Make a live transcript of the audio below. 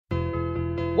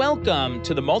Welcome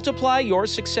to the Multiply Your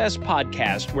Success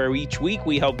podcast, where each week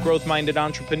we help growth-minded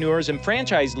entrepreneurs and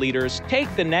franchise leaders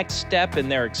take the next step in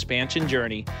their expansion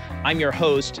journey. I'm your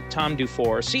host, Tom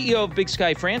Dufour, CEO of Big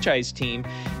Sky Franchise Team,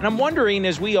 and I'm wondering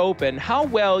as we open how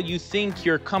well you think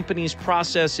your company's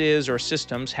processes or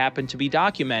systems happen to be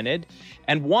documented.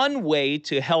 And one way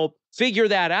to help figure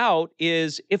that out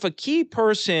is if a key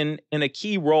person in a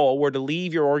key role were to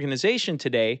leave your organization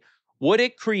today, would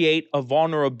it create a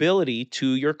vulnerability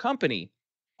to your company?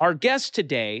 Our guest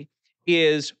today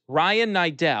is Ryan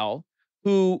Niddel,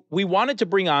 who we wanted to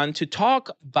bring on to talk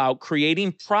about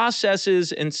creating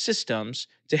processes and systems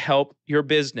to help your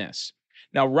business.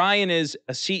 Now, Ryan is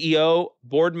a CEO,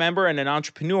 board member, and an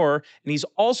entrepreneur, and he's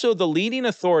also the leading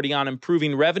authority on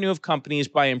improving revenue of companies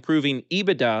by improving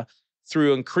EBITDA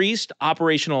through increased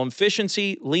operational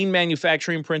efficiency, lean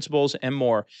manufacturing principles, and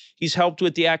more. He's helped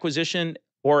with the acquisition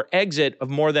or exit of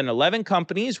more than 11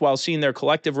 companies while seeing their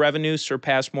collective revenue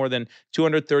surpass more than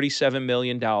 $237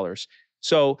 million.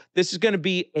 So this is going to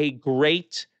be a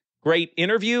great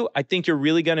interview. I think you're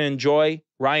really going to enjoy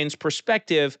Ryan's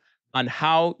perspective on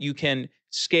how you can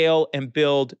scale and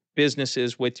build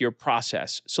businesses with your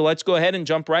process. So let's go ahead and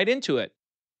jump right into it.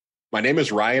 My name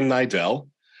is Ryan Niddel.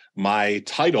 My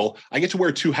title, I get to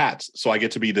wear two hats. So I get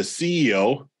to be the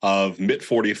CEO of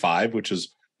MIT45, which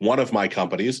is one of my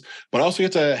companies, but I also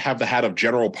get to have the hat of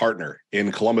general partner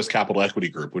in Columbus Capital Equity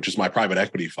Group, which is my private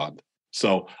equity fund.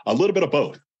 So a little bit of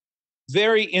both.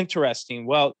 Very interesting.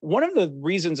 Well, one of the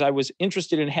reasons I was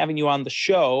interested in having you on the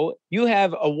show, you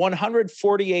have a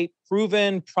 148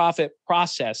 proven profit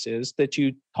processes that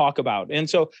you talk about. And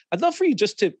so I'd love for you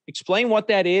just to explain what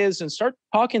that is and start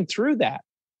talking through that.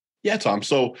 Yeah, Tom.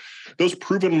 So those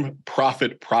proven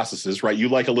profit processes, right? You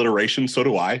like alliteration, so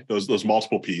do I, those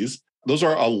multiple Ps. Those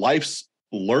are a life's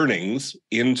learnings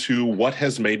into what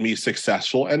has made me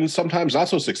successful and sometimes not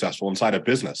so successful inside of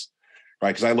business, right?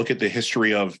 Because I look at the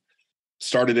history of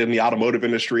started in the automotive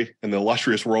industry, in the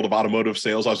illustrious world of automotive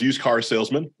sales. I was a used car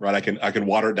salesman, right? I can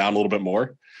water it down a little bit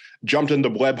more. Jumped into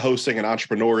web hosting and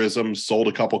entrepreneurism, sold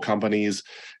a couple companies,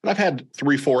 and I've had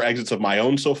 3-4 exits of my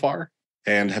own so far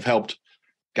and have helped,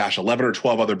 11 or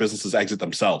 12 other businesses exit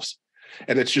themselves.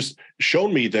 And it's just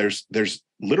shown me there's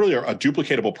literally a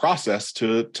duplicatable process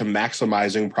to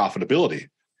maximizing profitability.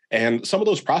 And some of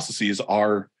those processes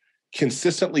are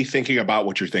consistently thinking about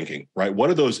what you're thinking, right? What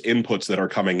are those inputs that are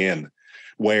coming in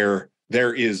where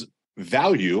there is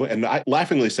value? And I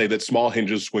laughingly say that small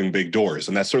hinges swing big doors.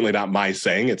 And that's certainly not my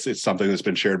saying. It's something that's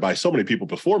been shared by so many people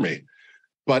before me.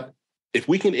 But if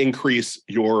we can increase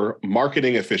your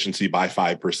marketing efficiency by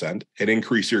 5% and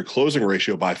increase your closing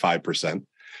ratio by 5%,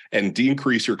 and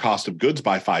decrease your cost of goods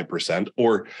by 5%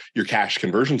 or your cash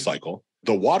conversion cycle,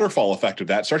 the waterfall effect of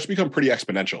that starts to become pretty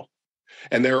exponential.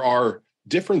 And there are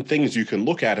different things you can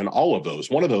look at in all of those.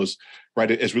 One of those,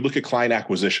 right, as we look at client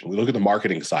acquisition, we look at the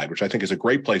marketing side, which I think is a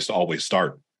great place to always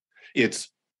start. It's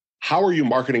how are you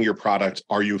marketing your product?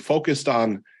 Are you focused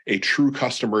on a true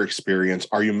customer experience?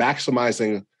 Are you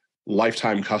maximizing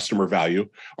lifetime customer value?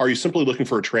 Are you simply looking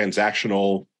for a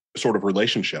transactional sort of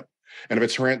relationship? And if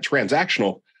it's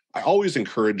transactional, I always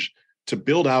encourage to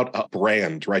build out a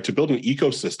brand, right? To build an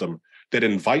ecosystem that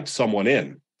invites someone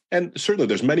in. And certainly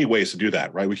there's many ways to do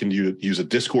that, right? We can use a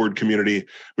Discord community.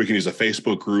 We can use a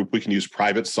Facebook group. We can use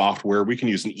private software. We can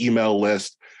use an email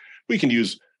list. We can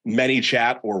use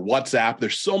ManyChat or WhatsApp.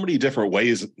 There's so many different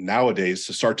ways nowadays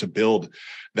to start to build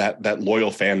that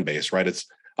loyal fan base, right? It's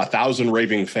 1,000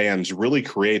 raving fans really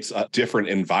creates a different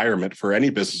environment for any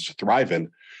business to thrive in,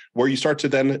 where you start to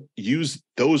then use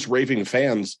those raving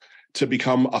fans to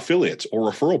become affiliates or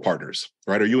referral partners,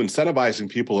 right? Are you incentivizing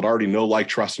people that already know, like,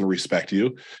 trust, and respect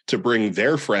you to bring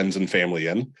their friends and family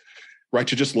in, right?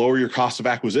 To just lower your cost of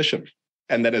acquisition.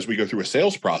 And then as we go through a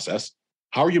sales process,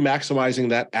 how are you maximizing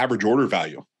that average order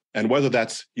value? And whether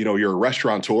that's, you're a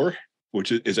restaurateur,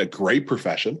 which is a great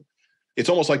profession. It's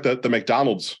almost like the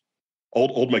McDonald's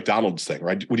old McDonald's thing,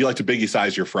 right? Would you like to biggie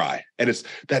size your fry? And it's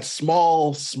that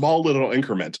small little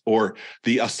increment, or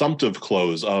the assumptive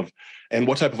close of, and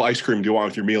what type of ice cream do you want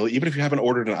with your meal? Even if you haven't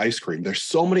ordered an ice cream, there's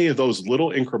so many of those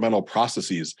little incremental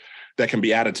processes that can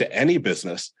be added to any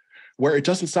business where it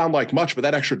doesn't sound like much, but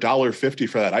that extra $1.50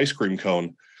 for that ice cream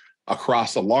cone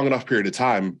across a long enough period of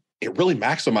time, it really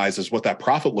maximizes what that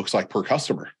profit looks like per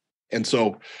customer. And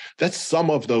so that's some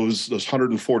of those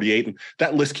 148, and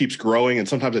that list keeps growing. And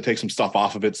sometimes I take some stuff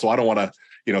off of it. So I don't want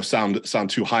to, sound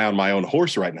too high on my own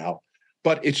horse right now,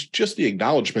 but it's just the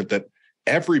acknowledgement that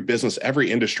every business,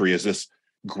 every industry is this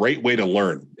great way to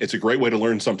learn. It's a great way to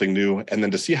learn something new. And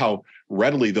then to see how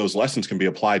readily those lessons can be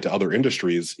applied to other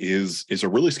industries is a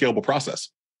really scalable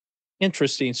process.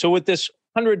 Interesting. So with this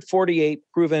 148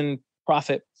 proven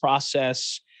profit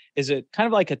process. Is it kind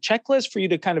of like a checklist for you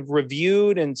to kind of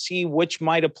review and see which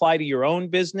might apply to your own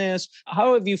business?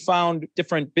 How have you found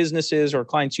different businesses or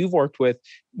clients you've worked with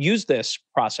use this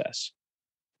process?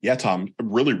 Yeah, Tom,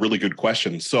 really, really good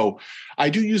question. So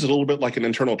I do use it a little bit like an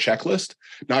internal checklist.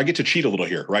 Now I get to cheat a little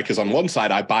here, right? Because on one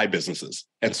side, I buy businesses.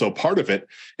 And so part of it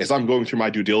is I'm going through my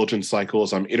due diligence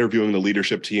cycles, I'm interviewing the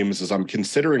leadership teams, as I'm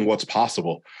considering what's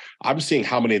possible. I'm seeing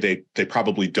how many they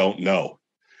probably don't know,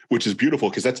 which is beautiful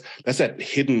because that's that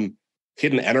hidden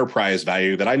enterprise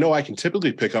value that I know I can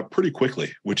typically pick up pretty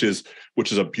quickly, which is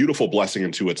a beautiful blessing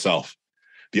into itself.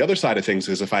 The other side of things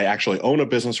is if I actually own a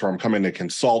business or I'm coming to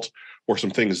consult or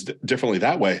some things differently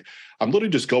that way, I'm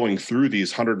literally just going through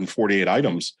these 148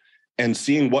 items and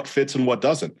seeing what fits and what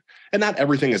doesn't. And not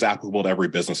everything is applicable to every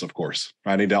business, of course.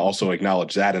 I need to also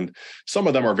acknowledge that. And some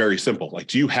of them are very simple. Like,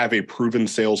 do you have a proven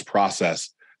sales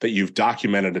process that you've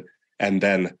documented and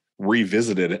then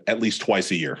revisited at least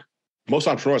twice a year? Most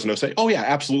entrepreneurs know say, oh yeah,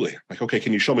 absolutely. Like, okay,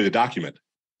 can you show me the document?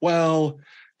 Well,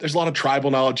 there's a lot of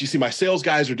tribal knowledge. You see, my sales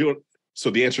guys are doing. So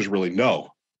the answer is really no.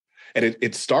 And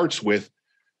it starts with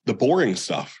the boring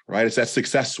stuff, right? It's that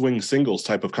success swing singles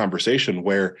type of conversation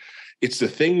where it's the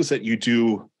things that you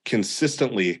do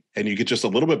consistently and you get just a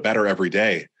little bit better every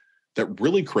day that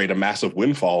really create a massive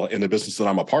windfall in the business that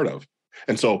I'm a part of.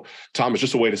 And so, Tom, it's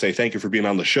just a way to say thank you for being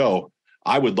on the show.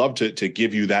 I would love to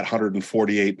give you that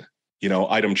 148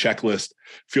 item checklist.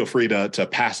 Feel free to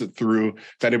pass it through.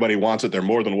 If anybody wants it, they're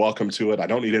more than welcome to it. I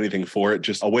don't need anything for it.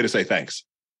 Just a way to say thanks.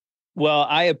 Well,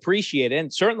 I appreciate it.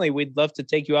 And certainly we'd love to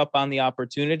take you up on the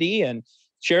opportunity and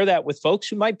share that with folks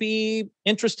who might be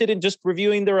interested in just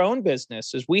reviewing their own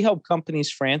business. As we help companies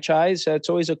franchise, it's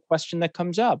always a question that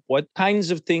comes up. What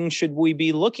kinds of things should we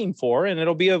be looking for? And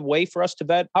it'll be a way for us to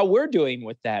vet how we're doing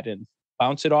with that and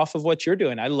bounce it off of what you're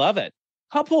doing. I love it.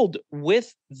 Coupled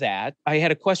with that, I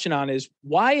had a question on is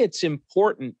why it's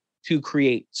important to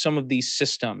create some of these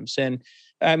systems. And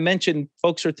I mentioned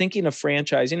folks are thinking of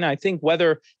franchising. I think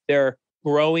whether they're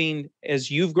growing as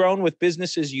you've grown with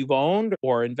businesses you've owned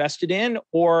or invested in,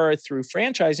 or through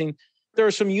franchising, there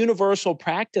are some universal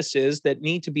practices that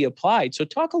need to be applied. So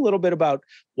talk a little bit about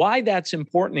why that's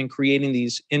important in creating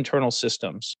these internal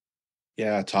systems.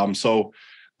 Yeah, Tom. So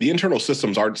the internal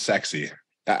systems aren't sexy.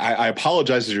 I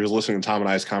apologize as you're listening to Tom and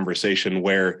I's conversation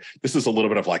where this is a little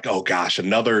bit of like, oh gosh,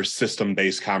 another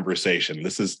system-based conversation.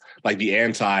 This is like the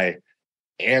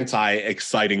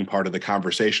anti-exciting part of the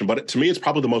conversation. But to me, it's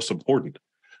probably the most important,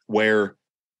 where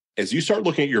as you start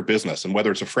looking at your business and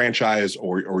whether it's a franchise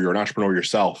or you're an entrepreneur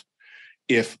yourself,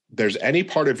 if there's any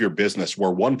part of your business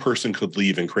where one person could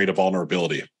leave and create a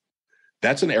vulnerability,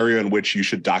 that's an area in which you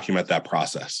should document that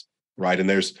process, right? And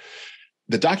there's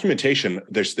the documentation,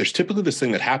 there's typically this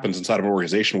thing that happens inside of an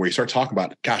organization where you start talking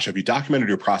about, gosh, have you documented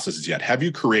your processes yet? Have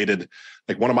you created,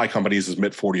 like one of my companies is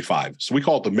MIT 45. So we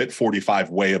call it the MIT 45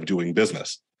 way of doing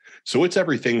business. So it's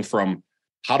everything from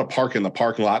how to park in the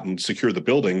parking lot and secure the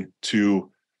building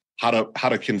to how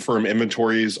to confirm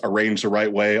inventories, arrange the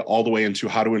right way, all the way into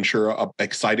how to ensure an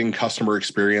exciting customer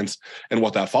experience and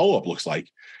what that follow-up looks like.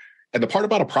 And the part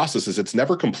about a process is it's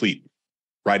never complete,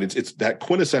 right? It's that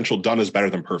quintessential done is better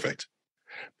than perfect.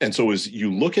 And so as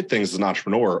you look at things as an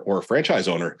entrepreneur or a franchise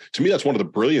owner, to me, that's one of the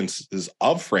brilliances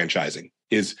of franchising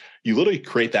is you literally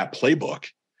create that playbook,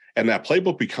 and that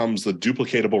playbook becomes the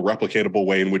duplicatable, replicatable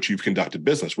way in which you've conducted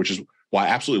business, which is why I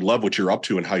absolutely love what you're up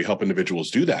to and how you help individuals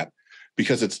do that,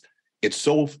 because it's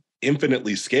so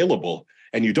infinitely scalable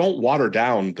and you don't water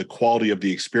down the quality of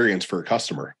the experience for a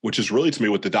customer, which is really, to me,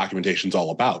 what the documentation is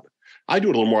all about. I do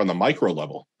it a little more on the micro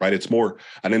level, right? It's more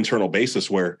an internal basis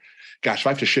where, gosh, if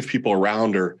I have to shift people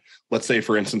around, or let's say,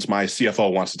 for instance, my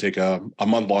CFO wants to take a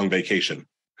month-long vacation.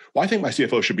 Well, I think my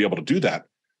CFO should be able to do that.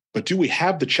 But do we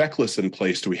have the checklists in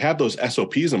place? Do we have those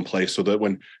SOPs in place so that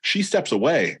when she steps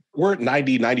away, we're at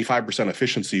 90, 95%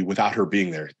 efficiency without her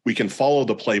being there? We can follow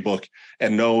the playbook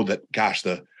and know that, gosh,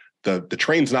 the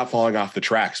train's not falling off the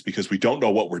tracks because we don't know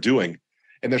what we're doing.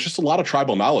 And there's just a lot of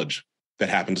tribal knowledge that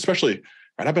happens, especially.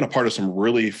 And I've been a part of some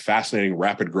really fascinating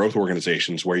rapid growth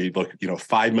organizations where you look,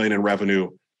 5 million in revenue,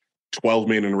 12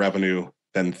 million in revenue,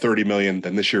 then 30 million.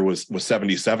 Then this year was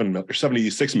 77 or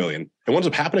 76 million. And what's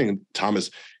up happening, Tom,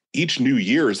 is each new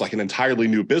year is like an entirely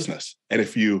new business. And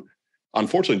if you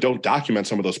unfortunately don't document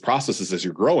some of those processes as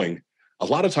you're growing, a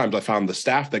lot of times I found the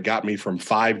staff that got me from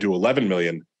 5 to 11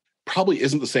 million probably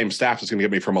isn't the same staff that's going to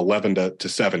get me from 11 to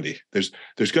 70. There's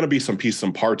going to be some pieces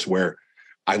and parts where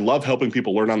I love helping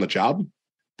people learn on the job.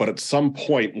 But at some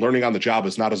point, learning on the job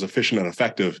is not as efficient and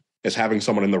effective as having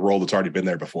someone in the role that's already been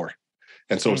there before.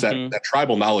 And so it's that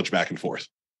tribal knowledge back and forth.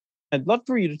 I'd love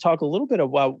for you to talk a little bit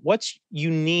about what's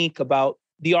unique about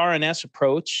the RNS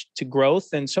approach to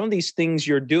growth and some of these things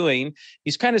you're doing.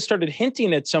 He's kind of started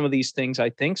hinting at some of these things,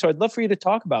 I think. So I'd love for you to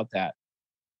talk about that.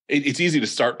 It's easy to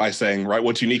start by saying, right,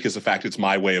 what's unique is the fact it's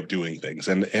my way of doing things.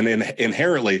 And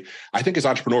inherently, I think as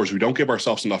entrepreneurs, we don't give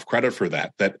ourselves enough credit for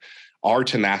that our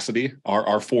tenacity,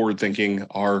 our forward thinking,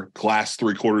 our glass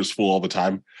 3/4 full all the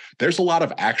time, there's a lot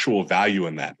of actual value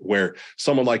in that, where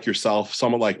someone like yourself,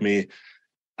 someone like me,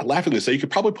 I laughingly say you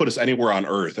could probably put us anywhere on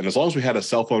earth. And as long as we had a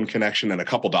cell phone connection and a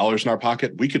couple dollars in our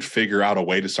pocket, we could figure out a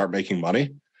way to start making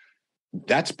money.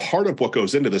 That's part of what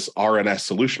goes into this RNS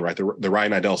solution, right? The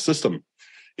Ryan Niddel system,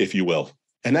 if you will.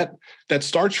 And that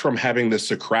starts from having this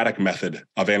Socratic method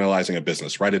of analyzing a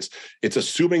business, right? It's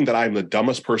assuming that I'm the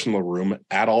dumbest person in the room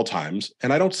at all times.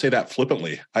 And I don't say that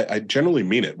flippantly. I generally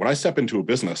mean it. When I step into a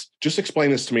business, just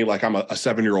explain this to me like I'm a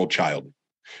 7-year-old child.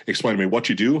 Explain to me what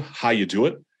you do, how you do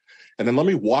it. And then let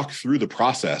me walk through the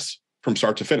process from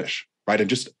start to finish, right? And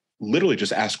just literally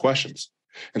just ask questions.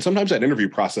 And sometimes that interview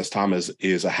process, Tom,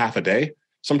 is a half a day.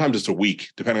 Sometimes it's a week,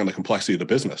 depending on the complexity of the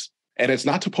business. And it's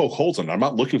not to poke holes in it. I'm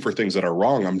not looking for things that are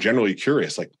wrong. I'm generally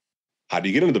curious, like, how do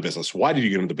you get into the business? Why did you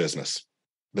get into the business?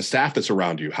 The staff that's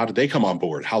around you, how did they come on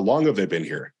board? How long have they been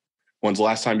here? When's the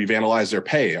last time you've analyzed their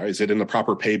pay? Is it in the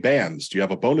proper pay bands? Do you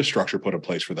have a bonus structure put in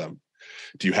place for them?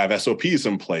 Do you have SOPs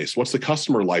in place? What's the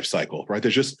customer life cycle, right?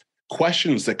 There's just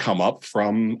questions that come up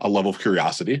from a level of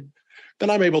curiosity. Then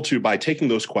I'm able to, by taking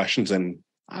those questions and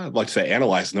I'd like to say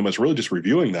analyzing them, as really just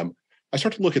reviewing them, I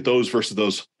start to look at those versus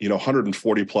those,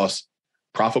 140 plus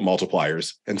profit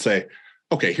multipliers and say,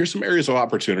 okay, here's some areas of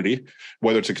opportunity,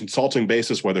 whether it's a consulting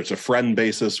basis, whether it's a friend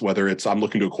basis, whether it's I'm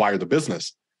looking to acquire the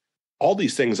business. All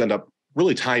these things end up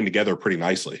really tying together pretty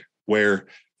nicely, where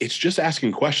it's just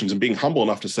asking questions and being humble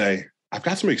enough to say, I've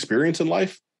got some experience in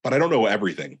life, but I don't know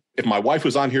everything. If my wife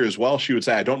was on here as well, she would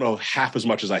say, I don't know half as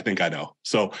much as I think I know.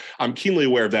 So I'm keenly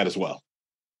aware of that as well.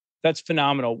 That's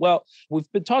phenomenal. Well, we've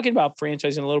been talking about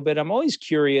franchising a little bit. I'm always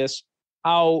curious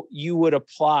how you would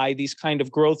apply these kind of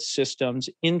growth systems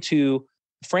into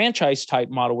a franchise type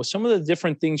model with some of the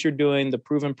different things you're doing, the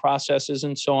proven processes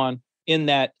and so on, in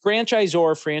that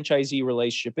franchisor-franchisee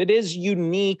relationship. It is a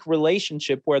unique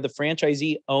relationship where the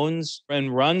franchisee owns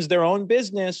and runs their own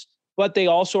business, but they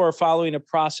also are following a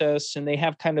process and they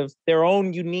have kind of their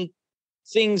own unique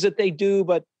things that they do,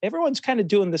 but everyone's kind of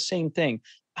doing the same thing.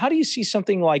 How do you see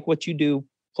something like what you do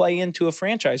play into a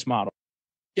franchise model?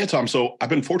 Yeah, Tom. So I've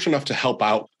been fortunate enough to help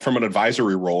out from an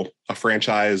advisory role, a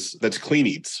franchise that's Clean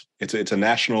Eats. It's a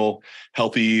national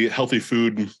healthy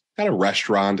food kind of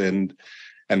restaurant and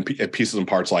pieces and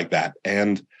parts like that.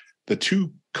 And the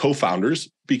two co-founders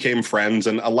became friends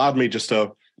and allowed me just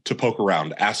to poke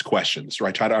around, ask questions,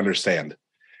 right? Try to understand.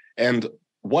 And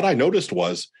what I noticed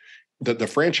was that the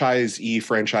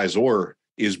franchisor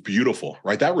is beautiful,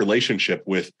 right? That relationship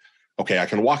with, okay, I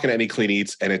can walk in any Clean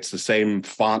Eats and it's the same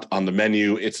font on the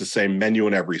menu. It's the same menu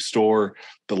in every store.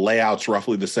 The layout's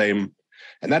roughly the same.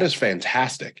 And that is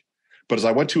fantastic. But as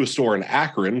I went to a store in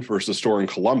Akron versus a store in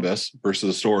Columbus versus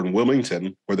a store in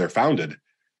Wilmington where they're founded,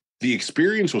 the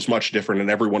experience was much different in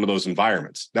every one of those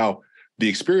environments. Now, the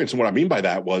experience, and what I mean by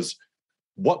that was,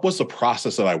 what was the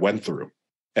process that I went through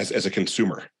as a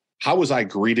consumer? How was I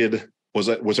greeted? Was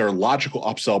there a logical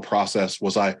upsell process?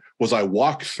 Was I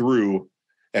walked through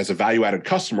as a value-added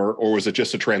customer, or was it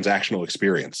just a transactional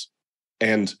experience?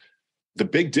 And the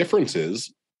big difference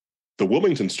is the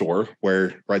Wilmington store,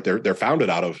 where right they're founded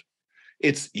out of,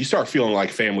 you start feeling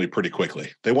like family pretty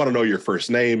quickly. They want to know your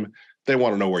first name. They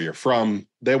want to know where you're from.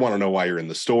 They want to know why you're in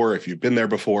the store, if you've been there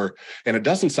before. And it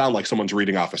doesn't sound like someone's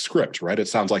reading off a script, right? It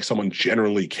sounds like someone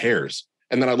genuinely cares.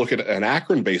 And then I look at an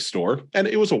Akron-based store, and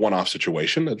it was a one-off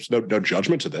situation. There's no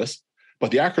judgment to this. But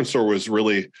the Akron store was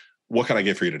really, what can I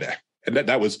get for you today? And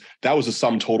that was the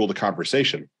sum total of the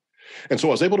conversation. And so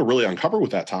I was able to really uncover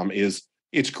with that, Tom, is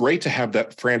it's great to have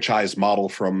that franchise model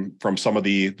from some of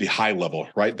the high level,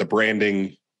 right? The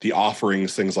branding, the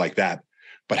offerings, things like that.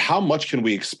 But how much can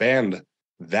we expand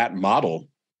that model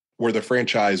where the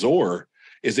franchisor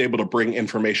is able to bring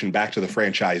information back to the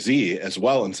franchisee as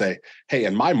well and say, hey,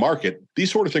 in my market, these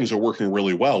sort of things are working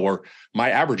really well, or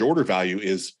my average order value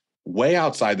is way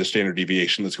outside the standard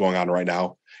deviation that's going on right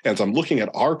now. And so I'm looking at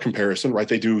our comparison, right?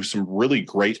 They do some really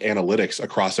great analytics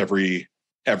across every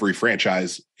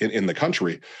franchise in the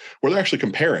country where they're actually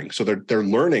comparing. So they're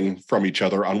learning from each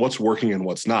other on what's working and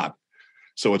what's not.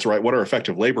 So it's right, what are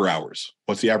effective labor hours?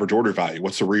 What's the average order value?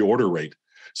 What's the reorder rate?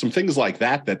 Some things like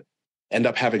that end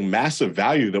up having massive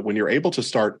value, that when you're able to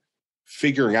start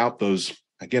figuring out those,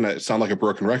 again, it sounds like a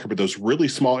broken record, but those really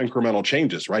small incremental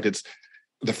changes, right? It's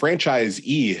the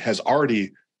franchisee has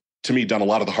already to me, done a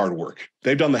lot of the hard work.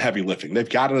 They've done the heavy lifting. They've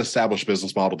got an established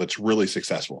business model that's really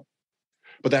successful.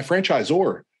 But that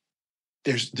franchisor,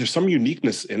 there's some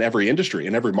uniqueness in every industry,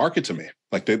 in every market to me.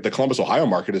 Like the Columbus, Ohio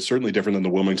market is certainly different than the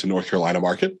Wilmington, North Carolina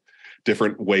market.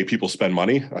 Different way people spend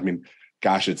money. I mean,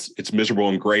 gosh, it's miserable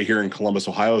and gray here in Columbus,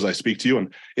 Ohio, as I speak to you,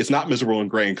 and it's not miserable and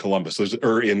gray in Columbus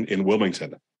or in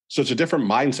Wilmington. So it's a different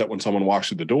mindset when someone walks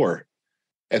through the door.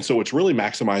 And so it's really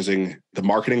maximizing the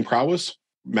marketing prowess,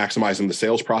 maximizing the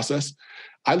sales process.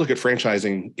 I look at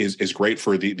franchising is great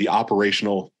for the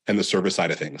operational and the service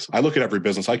side of things. I look at every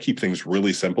business. I keep things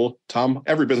really simple, Tom.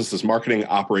 Every business is marketing,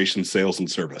 operations, sales, and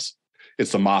service.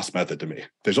 It's the Moss method to me.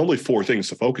 There's only 4 things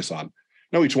to focus on.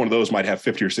 Now, each one of those might have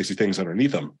 50 or 60 things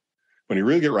underneath them. When you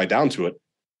really get right down to it,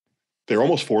 there are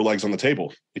almost 4 legs on the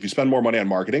table. If you spend more money on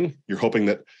marketing, you're hoping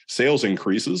that sales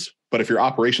increases. But if your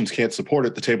operations can't support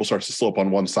it, the table starts to slope on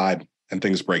one side and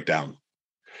things break down.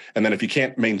 And then if you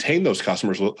can't maintain those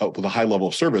customers with a high level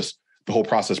of service, the whole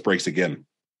process breaks again.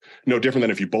 No different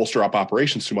than if you bolster up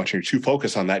operations too much and you're too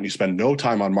focused on that and you spend no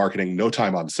time on marketing, no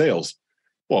time on sales.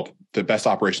 Well, the best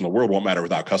operation in the world won't matter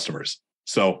without customers.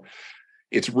 So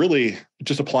it's really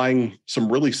just applying some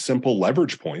really simple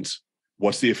leverage points.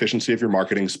 What's the efficiency of your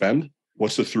marketing spend?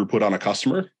 What's the throughput on a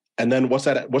customer? And then what's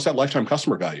that lifetime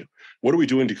customer value? What are we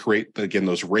doing to create, again,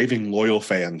 those raving loyal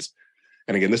fans?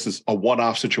 And again, this is a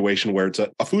one-off situation where it's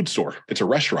a food store, it's a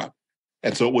restaurant.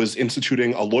 And so it was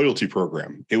instituting a loyalty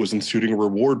program. It was instituting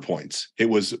reward points. It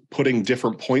was putting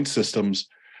different point systems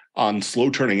on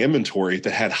slow turning inventory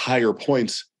that had higher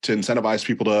points to incentivize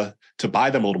people to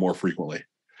buy them a little more frequently.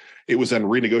 It was then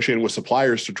renegotiating with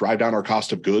suppliers to drive down our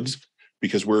cost of goods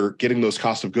because we're getting those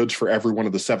cost of goods for every one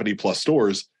of the 70 plus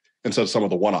stores instead of some of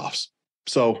the one-offs.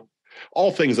 So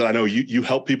all things that I know you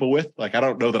help people with. Like, I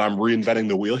don't know that I'm reinventing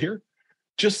the wheel here.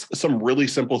 Just some really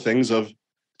simple things to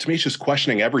me, it's just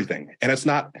questioning everything. And it's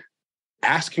not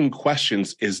asking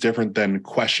questions is different than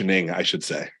questioning, I should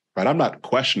say, right? I'm not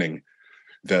questioning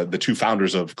the 2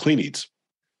 founders of Clean Eats.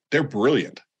 They're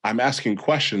brilliant. I'm asking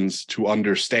questions to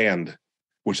understand,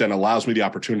 which then allows me the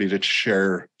opportunity to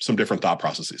share some different thought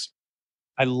processes.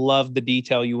 I love the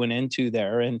detail you went into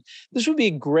there. And this would be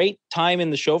a great time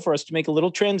in the show for us to make a little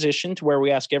transition to where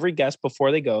we ask every guest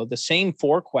before they go the same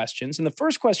 4 questions. And the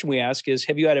first question we ask is,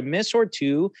 have you had a miss or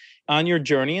 2 on your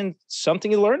journey and something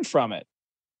you learned from it?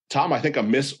 Tom, I think a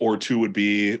miss or 2 would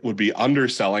be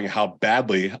underselling how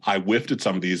badly I whiffed at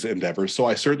some of these endeavors. So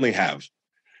I certainly have.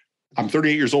 I'm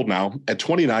 38 years old now. At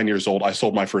 29 years old, I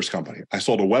sold my first company. I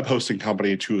sold a web hosting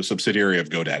company to a subsidiary of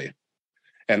GoDaddy.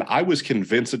 And I was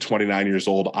convinced at 29 years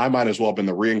old, I might as well have been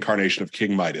the reincarnation of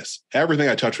King Midas. Everything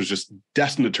I touched was just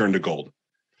destined to turn to gold.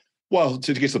 Well,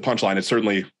 to get to the punchline, it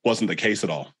certainly wasn't the case at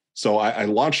all. So I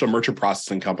launched a merchant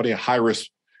processing company, a high-risk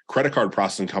credit card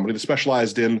processing company that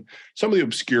specialized in some of the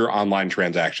obscure online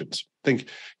transactions. Think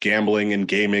gambling and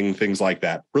gaming, things like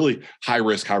that. Really high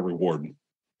risk, high reward.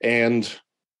 And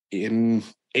in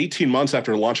 18 months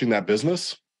after launching that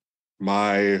business,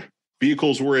 my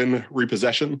vehicles were in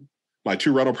repossession. My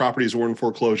 2 rental properties were in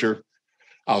foreclosure.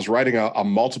 I was writing a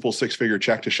multiple 6-figure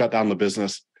check to shut down the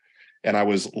business. And I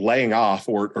was laying off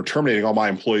or terminating all my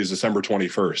employees December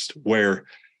 21st, where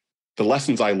the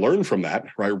lessons I learned from that,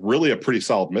 right, really a pretty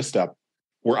solid misstep,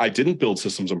 where I didn't build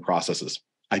systems and processes.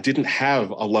 I didn't have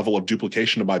a level of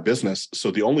duplication of my business. So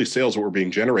the only sales that were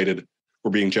being generated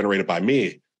by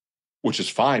me, which is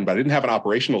fine, but I didn't have an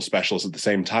operational specialist at the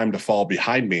same time to fall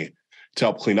behind me to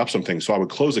help clean up some things. So I would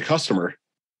close a customer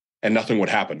and nothing would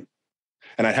happen.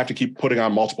 And I'd have to keep putting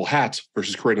on multiple hats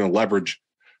versus creating a leverage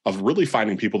of really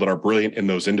finding people that are brilliant in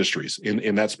those industries,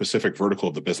 in that specific vertical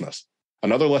of the business.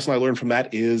 Another lesson I learned from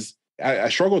that is, I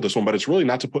struggle with this one, but it's really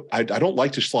not to put, I don't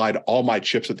like to slide all my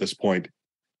chips at this point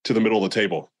to the middle of the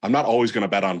table. I'm not always going to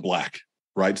bet on black,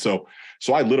 right? So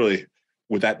I literally,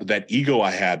 with that ego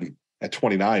I had at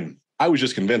 29, I was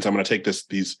just convinced I'm going to take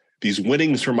these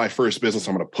winnings from my first business,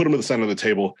 I'm going to put them at the center of the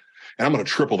table, and I'm going to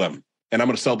triple them. And I'm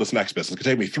going to sell this next business. It's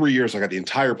going to take me 3 years. I got the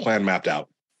entire plan mapped out.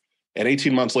 And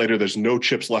 18 months later, there's no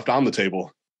chips left on the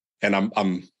table. And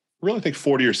I'm really, I think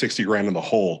 40 or 60 grand in the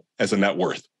hole as a net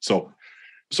worth. So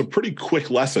some pretty quick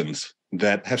lessons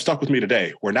that have stuck with me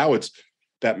today, where now it's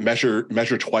that measure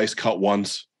twice, cut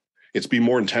once. It's be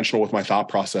more intentional with my thought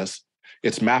process.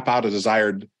 It's map out a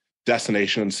desired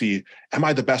destination and see, am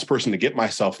I the best person to get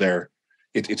myself there?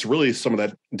 It's really some of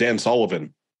that Dan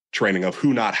Sullivan training of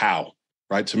who, not how,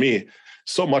 right? To me,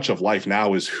 so much of life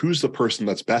now is who's the person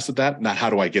that's best at that, not how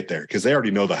do I get there? Because they already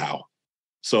know the how.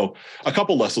 So a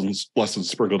couple lessons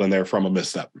sprinkled in there from a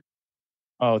misstep.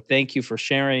 Oh, thank you for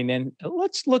sharing. And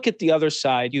let's look at the other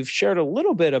side. You've shared a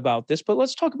little bit about this, but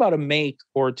let's talk about a make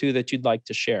or 2 that you'd like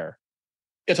to share.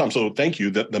 Yeah, Tom. So thank you.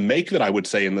 The make that I would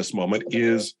say in this moment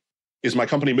is my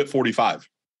company MIT 45.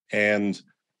 And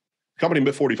company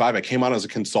MIT 45, I came on as a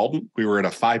consultant. We were at a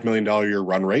 $5 million a year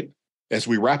run rate. As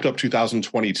we wrapped up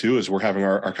 2022, as we're having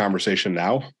our conversation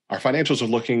now, our financials are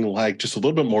looking like just a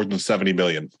little bit more than 70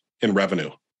 million in revenue.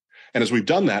 And as we've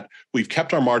done that, we've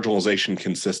kept our marginalization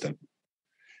consistent.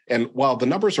 And while the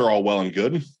numbers are all well and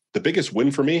good, the biggest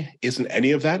win for me isn't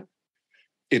any of that.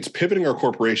 It's pivoting our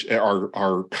corporation,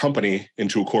 our company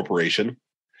into a corporation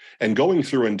and going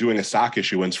through and doing a stock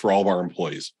issuance for all of our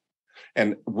employees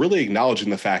and really acknowledging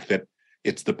the fact that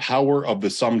it's the power of the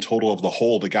sum total of the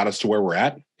whole that got us to where we're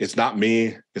at. It's not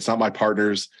me. It's not my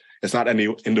partners. It's not any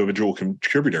individual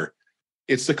contributor.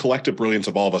 It's the collective brilliance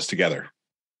of all of us together.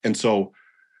 And so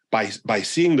by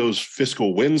seeing those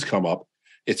fiscal wins come up,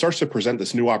 it starts to present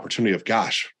this new opportunity of,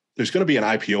 gosh, there's going to be an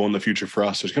IPO in the future for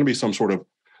us. There's going to be some sort of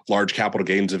large capital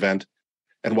gains event.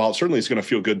 And while it certainly is going to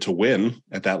feel good to win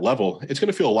at that level, it's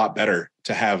going to feel a lot better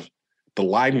to have the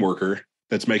line worker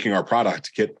that's making our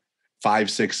product get 5,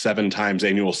 6, 7 times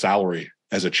annual salary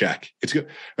as a check. It's good.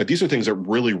 But these are things that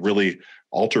really, really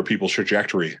alter people's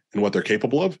trajectory and what they're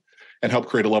capable of and help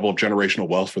create a level of generational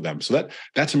wealth for them. So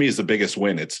that to me is the biggest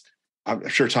win. I'm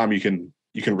sure, Tom, you can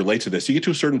relate to this. You get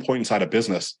to a certain point inside a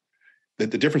business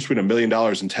that the difference between $1 million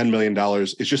and $10 million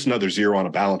is just another zero on a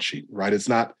balance sheet, right?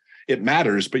 It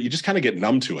matters, but you just kind of get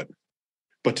numb to it.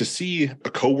 But to see a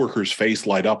coworker's face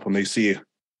light up when they see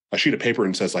a sheet of paper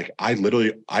and says, like, I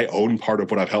own part of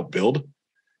what I've helped build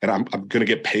and I'm going to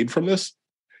get paid from this.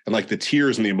 And like the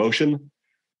tears and the emotion,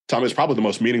 Tom, is probably the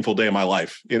most meaningful day of my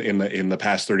life in the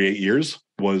past 38 years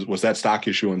was that stock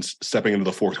issuance stepping into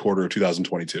the fourth quarter of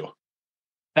 2022.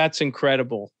 That's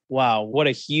incredible. Wow. What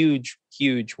a huge,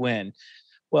 huge win.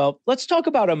 Well, let's talk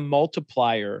about a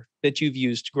multiplier that you've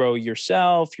used to grow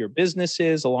yourself, your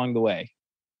businesses along the way.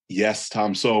 Yes,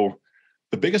 Tom. So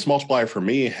the biggest multiplier for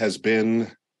me has been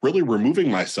really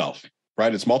removing myself,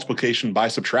 right? It's multiplication by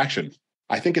subtraction.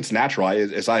 I think it's natural.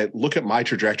 As I look at my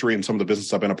trajectory and some of the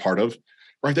business I've been a part of,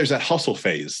 right, there's that hustle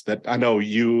phase that I know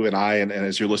you and I, and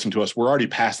as you're listening to us, we're already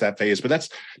past that phase, but that's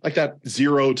like that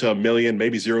 0 to 1 million,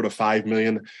 maybe 0 to 5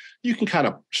 million. You can kind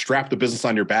of strap the business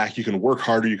on your back. You can work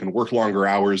harder. You can work longer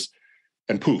hours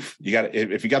and poof,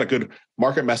 if you got a good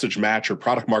market message match or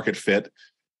product market fit,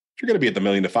 you're going to be at the $1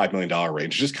 million to $5 million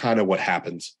range. It's just kind of what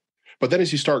happens. But then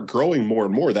as you start growing more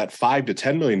and more, that $5 to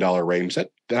 $10 million range, then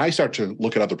I start to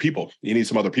look at other people. You need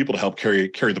some other people to help carry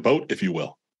the boat, if you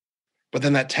will. But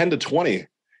then that 10 to 20,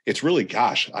 it's really,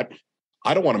 gosh,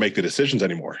 I don't want to make the decisions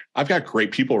anymore. I've got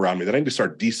great people around me that I need to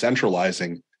start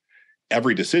decentralizing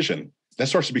every decision. That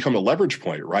starts to become a leverage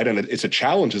point, right? And it's a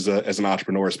challenge as an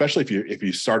entrepreneur, especially if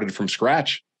you started from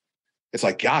scratch. It's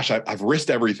like, gosh, I've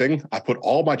risked everything. I put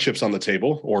all my chips on the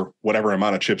table, or whatever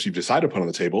amount of chips you've decided to put on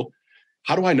the table.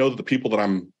 How do I know that the people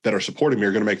that are supporting me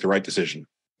are going to make the right decision?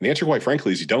 And the answer, quite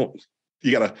frankly, is you don't.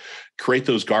 You got to create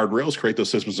those guardrails, create those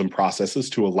systems and processes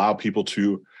to allow people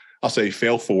to, I'll say,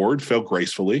 fail forward, fail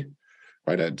gracefully.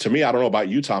 Right? To me, I don't know about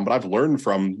you, Tom, but I've learned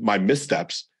from my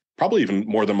missteps, probably even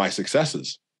more than my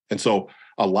successes. And so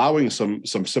allowing some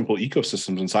simple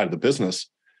ecosystems inside of the business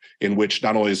in which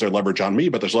not only is there leverage on me,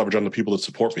 but there's leverage on the people that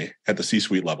support me at the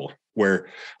C-suite level, where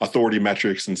authority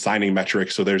metrics and signing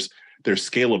metrics. So there's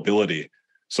scalability.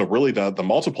 So really the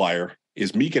multiplier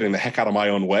is me getting the heck out of my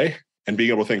own way and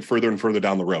being able to think further and further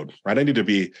down the road, right? I need to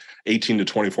be 18 to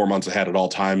 24 months ahead at all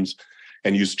times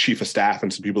and use chief of staff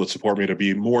and some people that support me to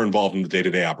be more involved in the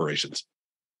day-to-day operations.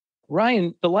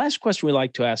 Ryan, the last question we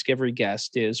like to ask every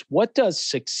guest is, what does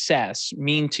success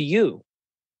mean to you?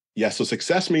 Yeah, so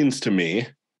success means to me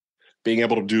being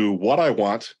able to do what I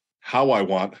want, how I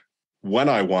want, when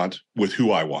I want, with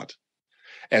who I want.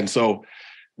 And so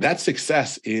that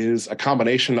success is a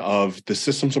combination of the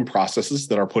systems and processes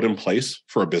that are put in place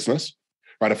for a business,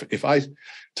 right? If I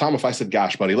said,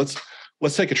 gosh, buddy, let's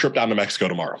take a trip down to Mexico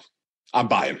tomorrow. I'm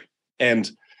buying.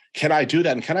 And can I do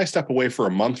that? And can I step away for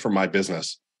a month from my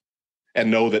business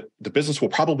and know that the business will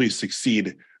probably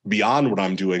succeed beyond what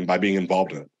I'm doing by being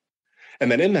involved in it?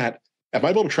 And then in that, am I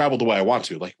able to travel the way I want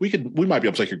to? Like we might be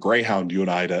able to take a Greyhound, you and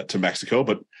I, to Mexico,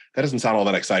 but that doesn't sound all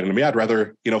that exciting to me. I'd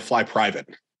rather, fly private.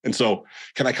 And so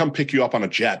can I come pick you up on a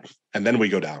jet and then we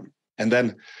go down? And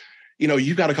then,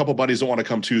 you've got a couple of buddies that want to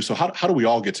come too. So how do we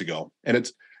all get to go? And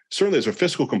it's certainly there's a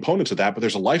fiscal component to that, but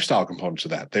there's a lifestyle component to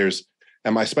that.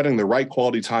 Am I spending the right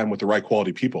quality time with the right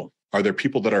quality people? Are there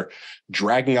people that are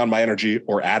dragging on my energy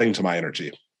or adding to my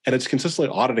energy? And it's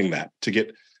consistently auditing that to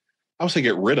get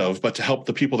rid of, but to help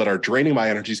the people that are draining my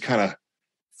energies kind of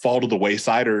fall to the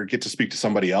wayside or get to speak to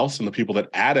somebody else. And the people that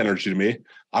add energy to me,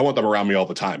 I want them around me all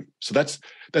the time. So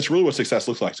that's really what success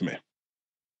looks like to me.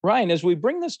 Ryan, as we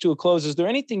bring this to a close, is there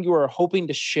anything you are hoping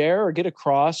to share or get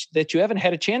across that you haven't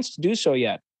had a chance to do so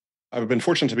yet? I've been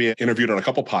fortunate to be interviewed on a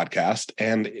couple podcasts,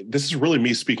 and this is really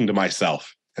me speaking to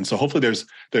myself. And so hopefully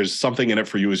there's something in it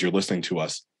for you as you're listening to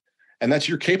us. And that's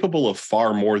you're capable of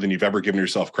far more than you've ever given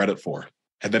yourself credit for.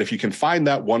 And that if you can find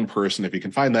that one person, if you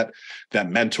can find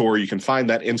that mentor, you can find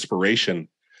that inspiration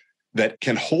that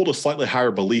can hold a slightly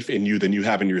higher belief in you than you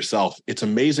have in yourself, it's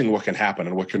amazing what can happen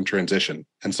and what can transition.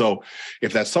 And so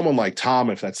if that's someone like Tom,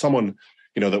 if that's someone,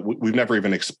 that we've never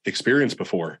even experienced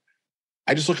before,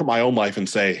 I just look at my own life and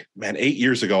say, man, 8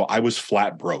 years ago, I was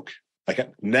flat broke, like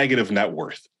a negative net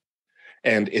worth.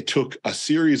 And it took a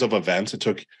series of events. It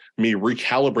took me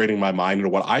recalibrating my mind into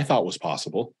what I thought was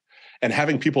possible and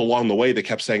having people along the way that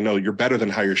kept saying, no, you're better than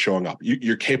how you're showing up.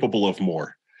 You're capable of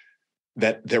more.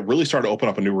 That really started to open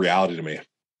up a new reality to me.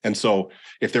 And so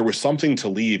if there was something to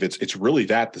leave, it's really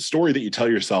that the story that you tell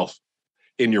yourself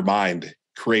in your mind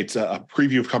creates a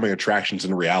preview of coming attractions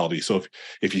in reality. So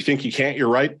if you think you can't, you're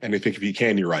right. And if you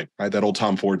can, you're right. Right? That old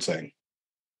Tom Ford saying.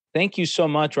 Thank you so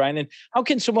much, Ryan. And how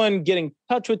can someone get in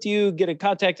touch with you, get in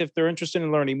contact if they're interested in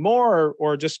learning more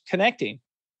or just connecting?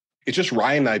 It's just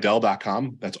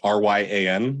RyanNiddel.com. That's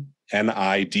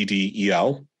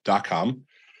RyanNiddel.com.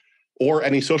 Or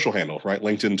any social handle, right?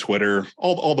 LinkedIn, Twitter,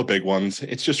 all the big ones.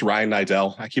 It's just Ryan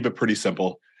Niddel. I keep it pretty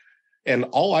simple. And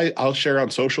all I'll share on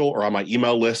social or on my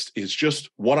email list is just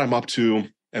what I'm up to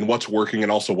and what's working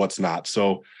and also what's not.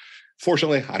 So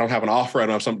fortunately, I don't have an offer. I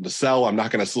don't have something to sell. I'm not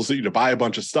going to solicit you to buy a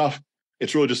bunch of stuff.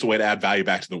 It's really just a way to add value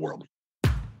back to the world.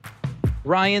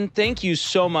 Ryan, thank you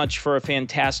so much for a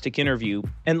fantastic interview.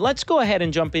 And let's go ahead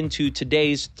and jump into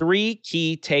today's 3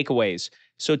 key takeaways.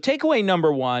 So takeaway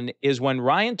number 1 is when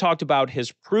Ryan talked about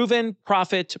his proven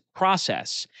profit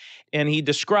process, and he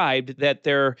described that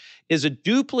there is a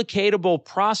duplicatable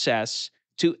process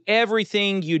to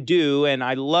everything you do. And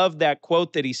I love that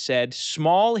quote that he said,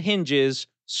 small hinges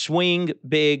swing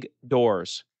big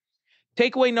doors.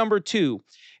 Takeaway number 2,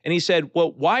 and he said,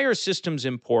 well, why are systems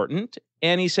important?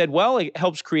 And he said, well, it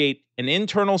helps create an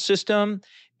internal system.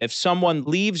 If someone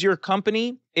leaves your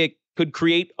company, it could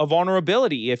create a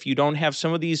vulnerability if you don't have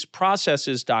some of these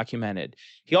processes documented.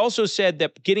 He also said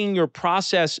that getting your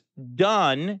process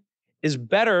done is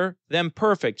better than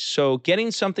perfect. So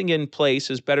getting something in place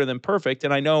is better than perfect.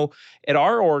 And I know at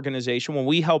our organization, when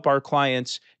we help our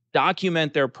clients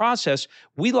document their process,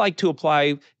 we like to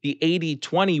apply the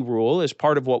 80-20 rule as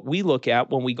part of what we look at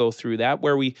when we go through that,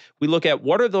 where we look at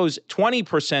what are those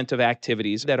 20% of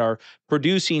activities that are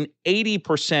producing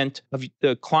 80% of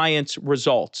the client's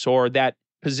results or that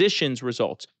position's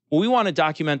results. Well, we want to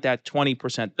document that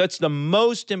 20%. That's the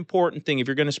most important thing. If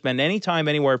you're going to spend any time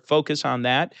anywhere, focus on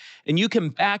that, and you can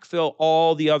backfill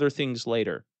all the other things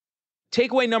later.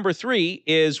 Takeaway number 3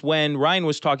 is when Ryan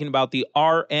was talking about the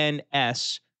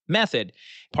RNS method.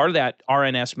 Part of that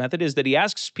RNS method is that he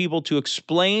asks people to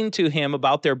explain to him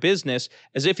about their business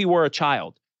as if he were a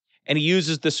child. And he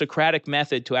uses the Socratic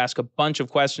method to ask a bunch of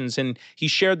questions. And he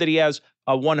shared that he has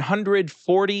a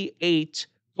 148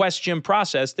 question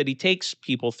process that he takes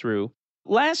people through.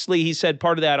 Lastly, he said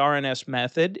part of that RNS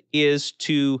method is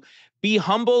to be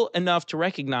humble enough to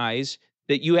recognize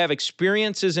that you have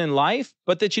experiences in life,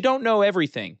 but that you don't know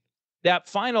everything. That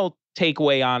final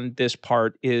takeaway on this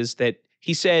part is that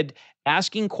he said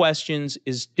asking questions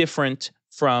is different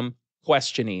from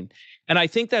questioning. And I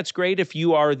think that's great if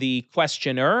you are the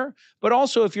questioner, but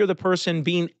also if you're the person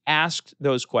being asked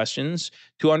those questions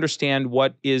to understand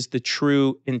what is the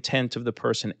true intent of the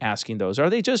person asking those.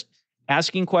 Are they just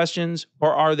asking questions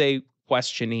or are they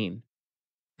questioning?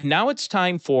 Now it's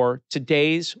time for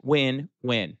today's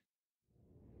win-win.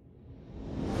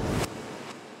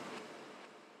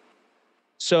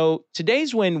 So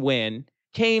today's win-win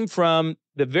came from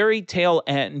the very tail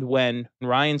end when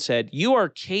Ryan said, you are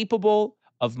capable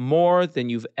of more than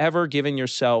you've ever given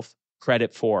yourself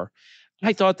credit for.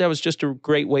 I thought that was just a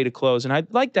great way to close. And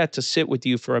I'd like that to sit with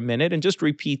you for a minute and just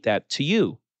repeat that to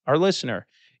you, our listener.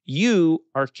 You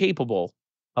are capable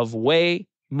of way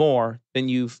more than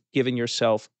you've given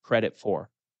yourself credit for.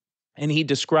 And he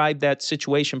described that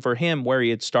situation for him where he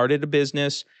had started a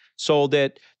business, sold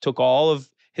it, took all of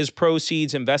his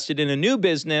proceeds, invested in a new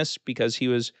business because he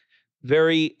was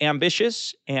very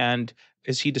ambitious and,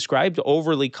 as he described,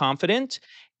 overly confident.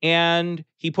 And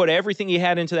he put everything he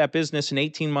had into that business. And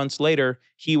 18 months later,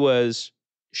 he was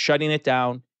shutting it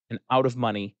down and out of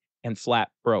money and flat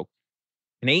broke.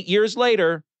 And 8 years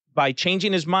later, by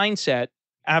changing his mindset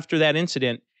after that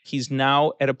incident, he's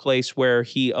now at a place where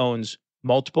he owns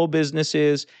multiple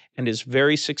businesses and is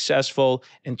very successful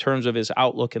in terms of his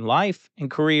outlook in life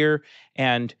and career.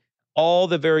 And all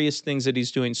the various things that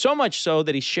he's doing. So much so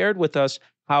that he shared with us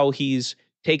how he's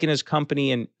taken his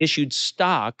company and issued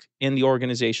stock in the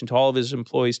organization to all of his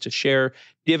employees to share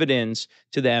dividends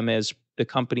to them as the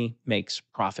company makes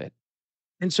profit.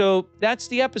 And so that's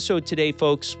the episode today,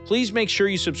 folks. Please make sure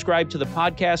you subscribe to the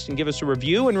podcast and give us a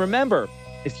review. And remember,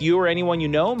 if you or anyone you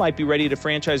know might be ready to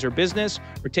franchise their business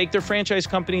or take their franchise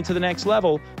company to the next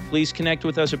level, please connect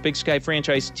with us at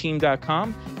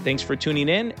bigskyfranchiseteam.com. Thanks for tuning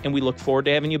in, and we look forward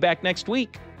to having you back next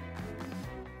week.